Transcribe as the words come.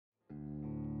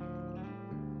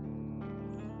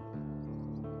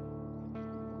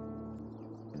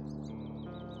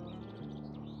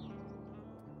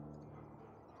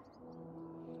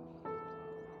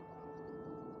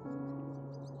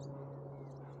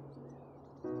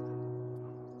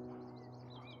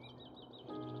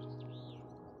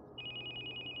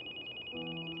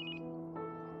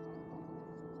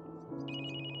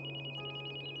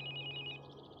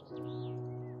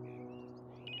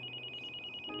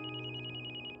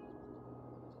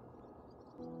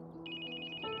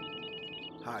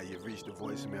Hi, you've reached the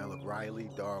voicemail of Riley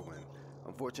Darwin.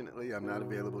 Unfortunately, I'm not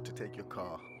available to take your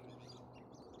call.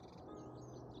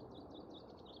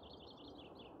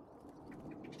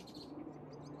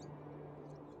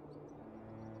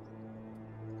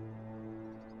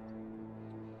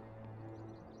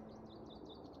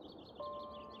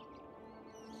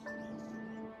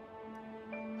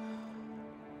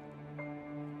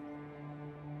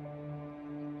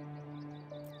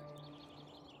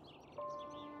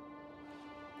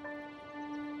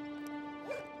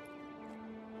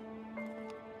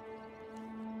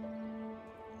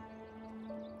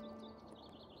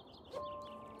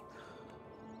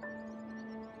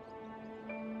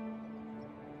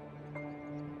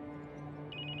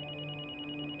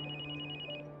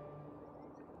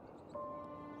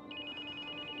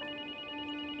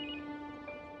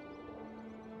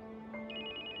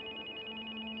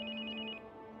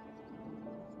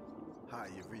 Hi,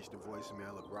 you've reached the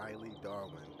voicemail of Riley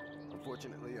Darwin.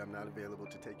 Unfortunately, I'm not available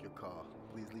to take your call.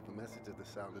 Please leave a message at the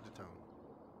sound of the tone.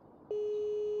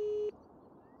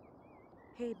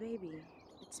 Hey, baby.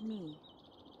 It's me.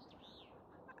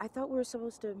 I thought we were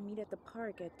supposed to meet at the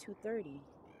park at 2:30.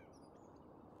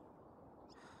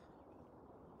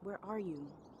 Where are you?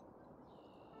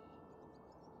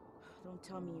 Don't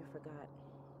tell me you forgot.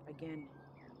 Again.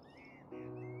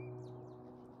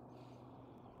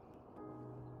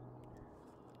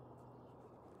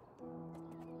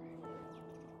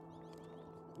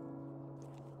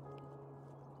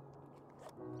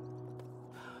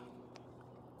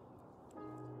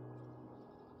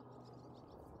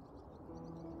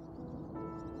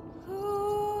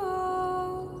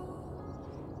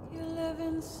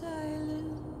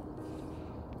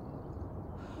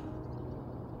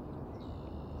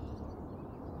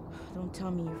 Don't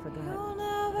tell me you forgot. You'll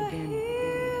never Again.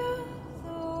 hear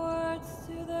the words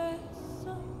to their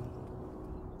song.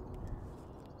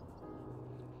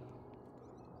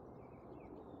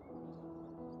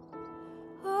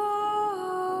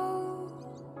 Oh,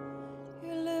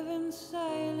 you live in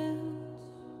silence.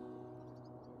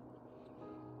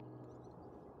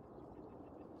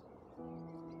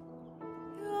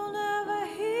 You'll never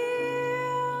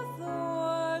hear the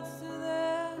words to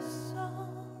their song.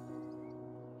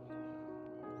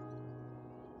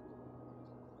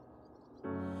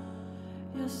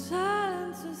 Your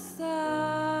silence is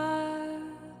stars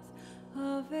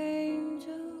of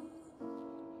angels.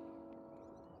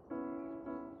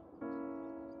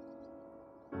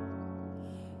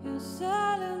 Your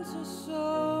silence is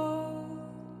so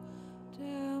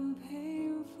damn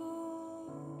painful.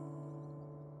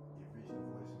 You've reached the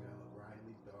voicemail of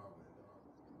Riley Darwin.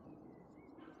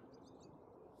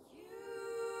 You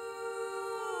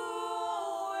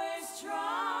always try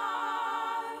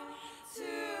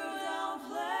to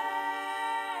downplay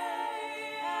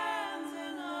and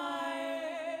deny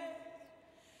it,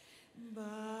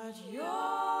 but your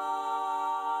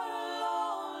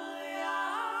lonely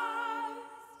eyes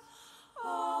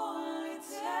only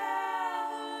tell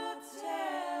a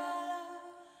tale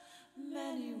of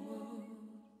many wounds.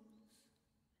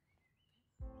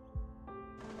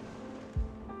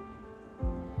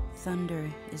 Thunder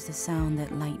is the sound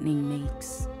that lightning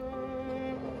makes. I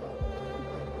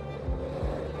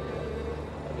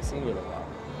haven't seen you in a while.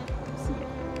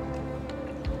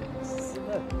 Sit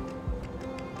back.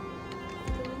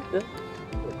 Yeah,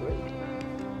 you look great.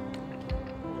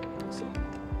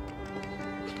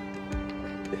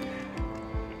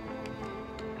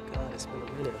 God, it's been a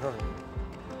minute, huh?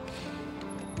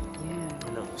 Yeah, I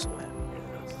know, I'm so happy.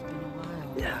 it's been a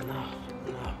while. Yeah, I know.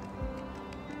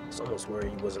 It's almost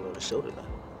worried you wasn't on the show tonight.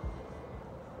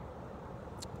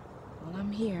 Well,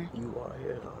 I'm here. You are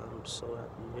here. I'm so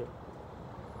happy you're here.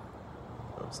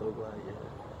 I'm so glad you're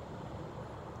here.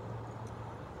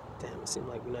 Damn, it seemed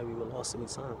like we never even lost any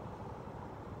time.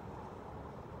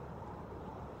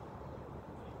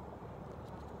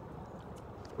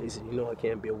 Listen, you know I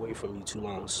can't be away from you too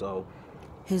long, so...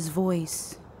 His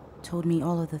voice told me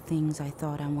all of the things I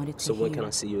thought I wanted to So hear. when can I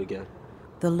see you again?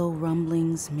 The low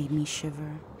rumblings made me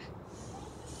shiver.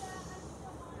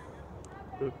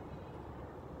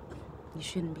 You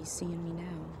shouldn't be seeing me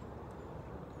now.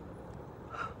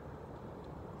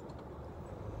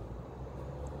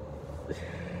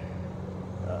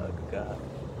 Oh, God.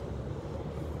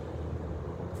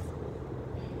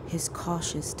 His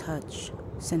cautious touch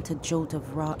sent a jolt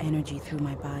of raw energy through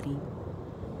my body.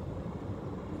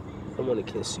 I want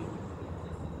to kiss you.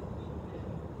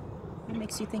 What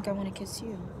makes you think I want to kiss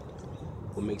you?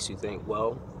 What makes you think?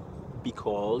 Well,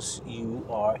 because you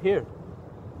are here.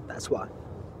 That's why.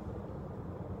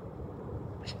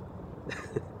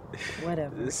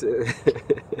 Whatever.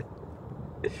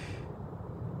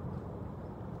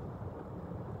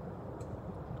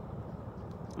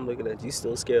 looking at you. You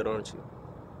still scared, aren't you?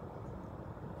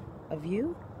 Of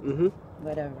you? Mm-hmm.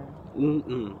 Whatever.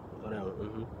 Whatever.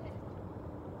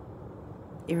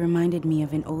 It reminded me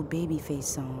of an old Babyface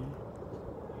song.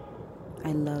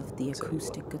 I loved the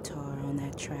acoustic guitar on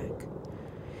that track.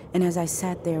 And as I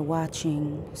sat there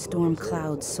watching storm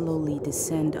clouds slowly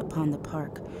descend upon the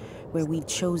park where we'd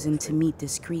chosen to meet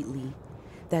discreetly,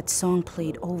 that song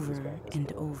played over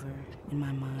and over in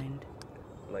my mind.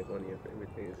 Like one of your favorite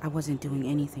things. I wasn't doing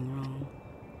anything wrong.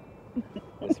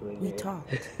 We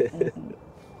talked.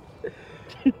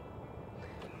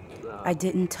 I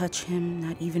didn't touch him,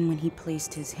 not even when he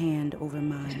placed his hand over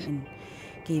mine and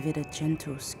gave it a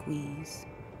gentle squeeze.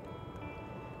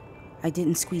 I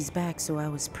didn't squeeze back, so I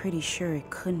was pretty sure it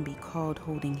couldn't be called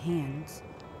holding hands.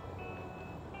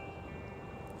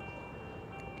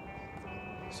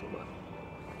 So what?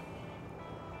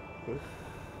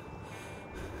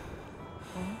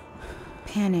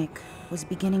 Panic was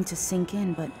beginning to sink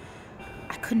in, but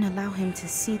I couldn't allow him to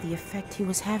see the effect he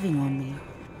was having on me.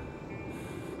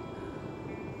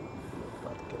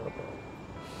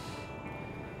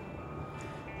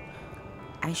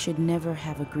 I should never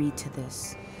have agreed to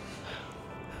this.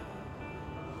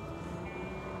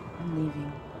 I'm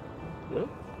leaving. No?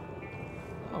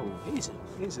 Oh, Ayzha,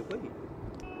 wait.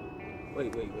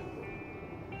 Wait.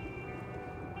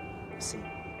 See,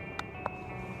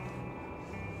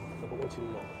 I want you to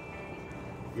know,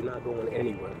 you're not going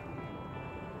anywhere.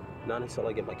 Not until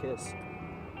I get my kiss.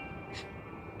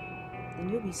 Then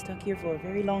you'll be stuck here for a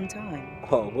very long time.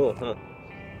 Oh, well, huh?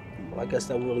 Well, I guess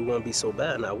that really wouldn't be so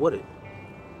bad now, would it?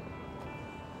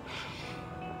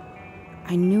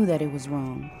 I knew that it was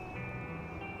wrong.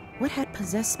 What had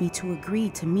possessed me to agree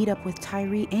to meet up with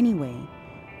Tyree anyway?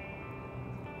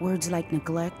 Words like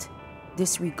neglect,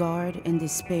 disregard, and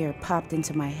despair popped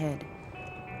into my head.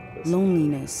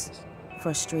 Loneliness,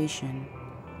 frustration,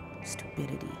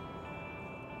 stupidity.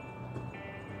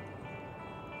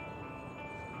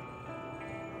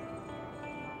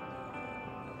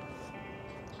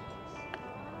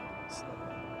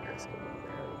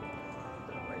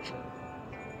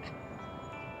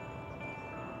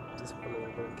 Just want a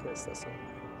little kiss, that's all.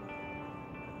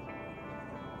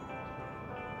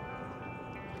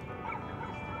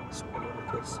 Just want a little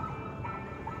kiss.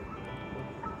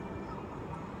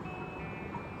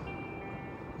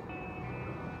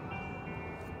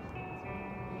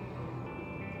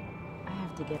 I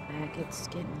have to get back. It's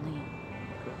getting late.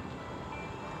 Okay.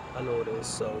 I know it is,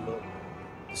 so look,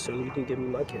 the sooner you can give me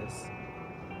my kiss,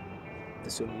 the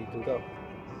sooner you can go.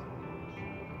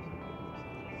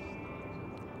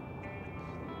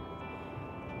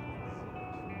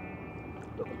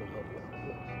 Look, I'm gonna help you out.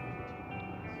 Look.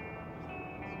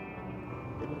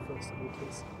 Give me the first time you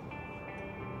kiss.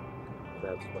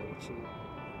 Grabs by your cheek.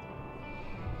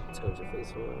 Turns your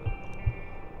face around.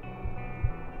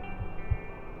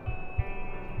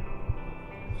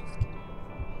 Just kidding.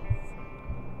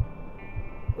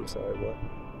 I'm sorry, what?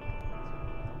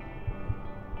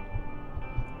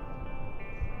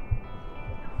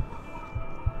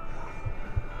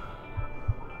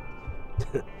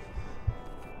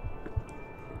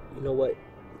 You know what?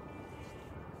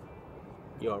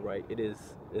 You're all right.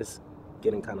 It's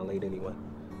getting kind of late anyway.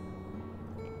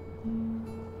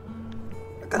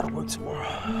 I gotta work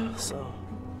tomorrow, so.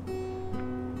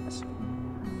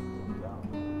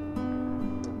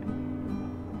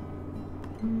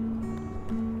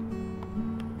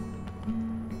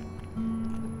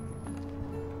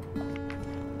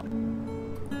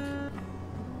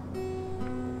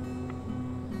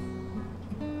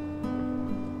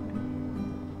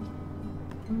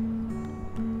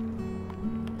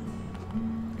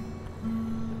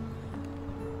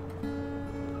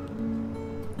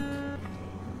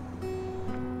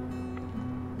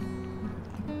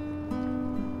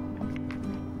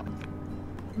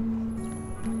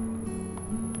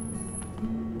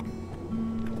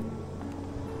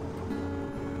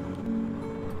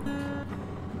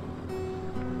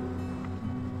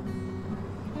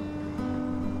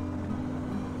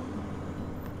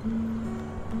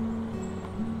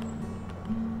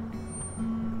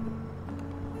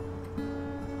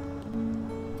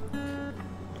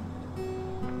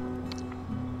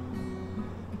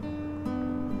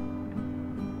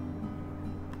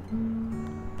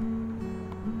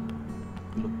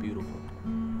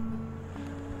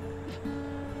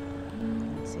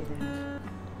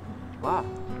 Wow.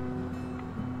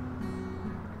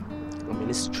 I mean,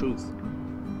 it's the truth.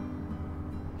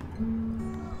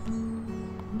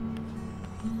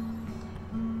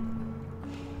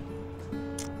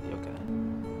 You okay?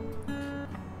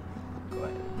 Go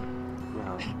ahead.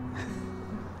 No.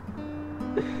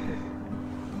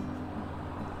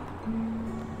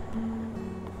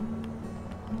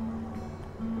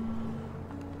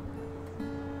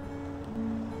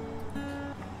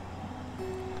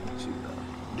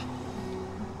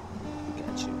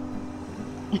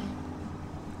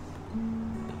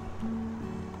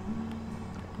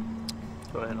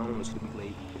 want you to be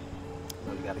late.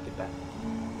 You gotta get back.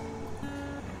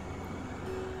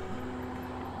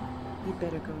 You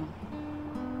better go.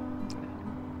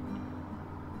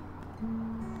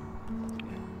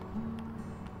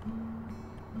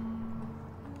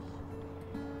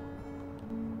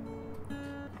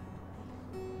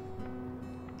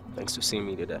 Thanks for seeing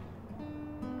me today.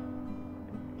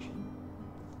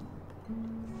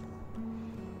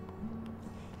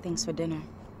 Thanks for dinner.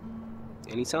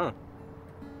 Anytime.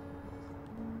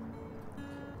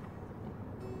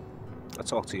 I'll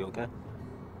talk to you, okay?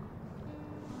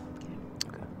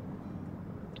 Okay.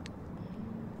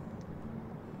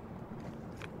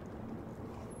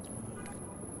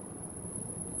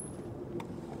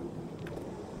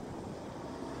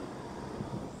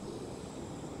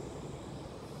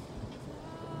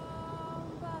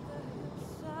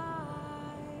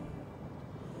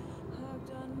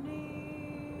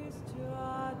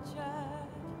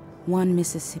 One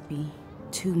Mississippi,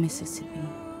 two Mississippi,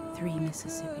 three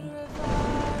Mississippi.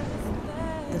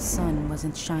 The sun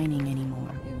wasn't shining anymore.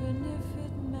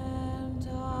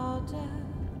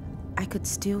 I could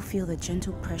still feel the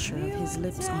gentle pressure of his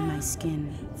lips on my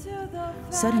skin.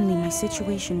 Suddenly, my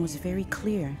situation was very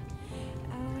clear.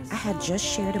 I had just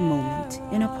shared a moment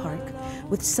in a park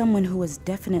with someone who was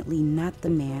definitely not the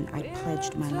man I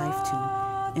pledged my life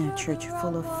to in a church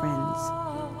full of friends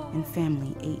and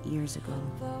family 8 years ago.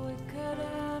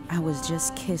 I was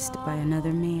just kissed by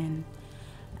another man,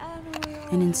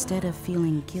 and instead of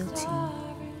feeling guilty,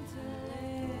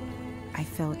 I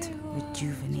felt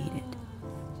rejuvenated.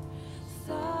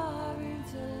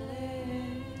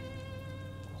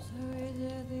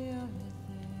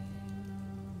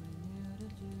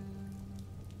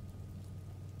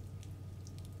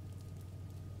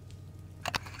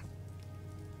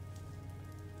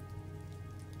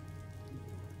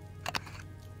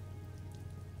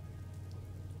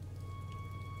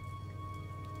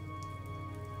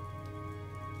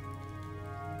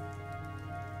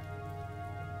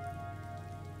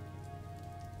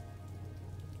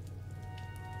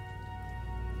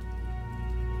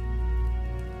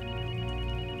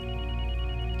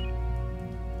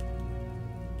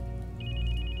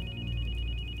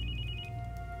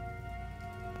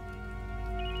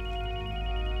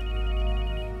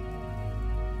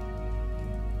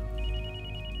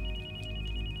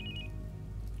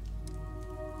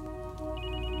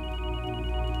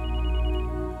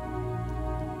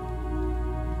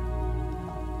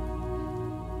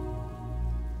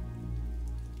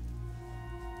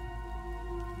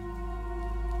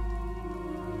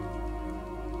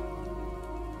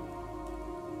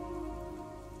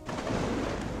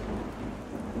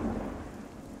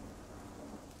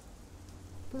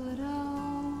 But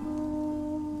I'll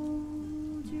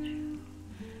hold you,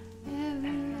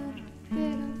 every little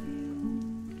bit of you,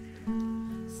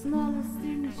 smallest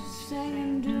things you say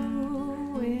and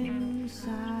do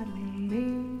inside of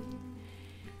me.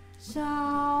 So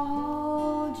I'll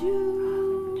hold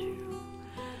you,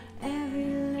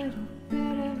 every little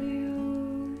bit of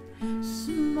you,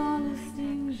 smallest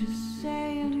things you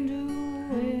say and do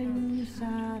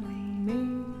inside of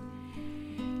me.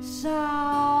 So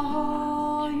I'll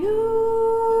hold you,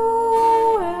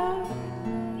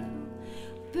 every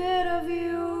bit of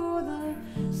you,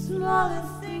 the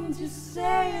smallest things you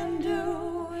say and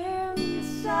do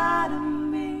inside of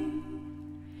me.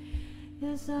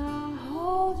 Yes, I'll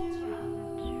hold you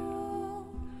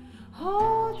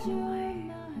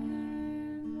now.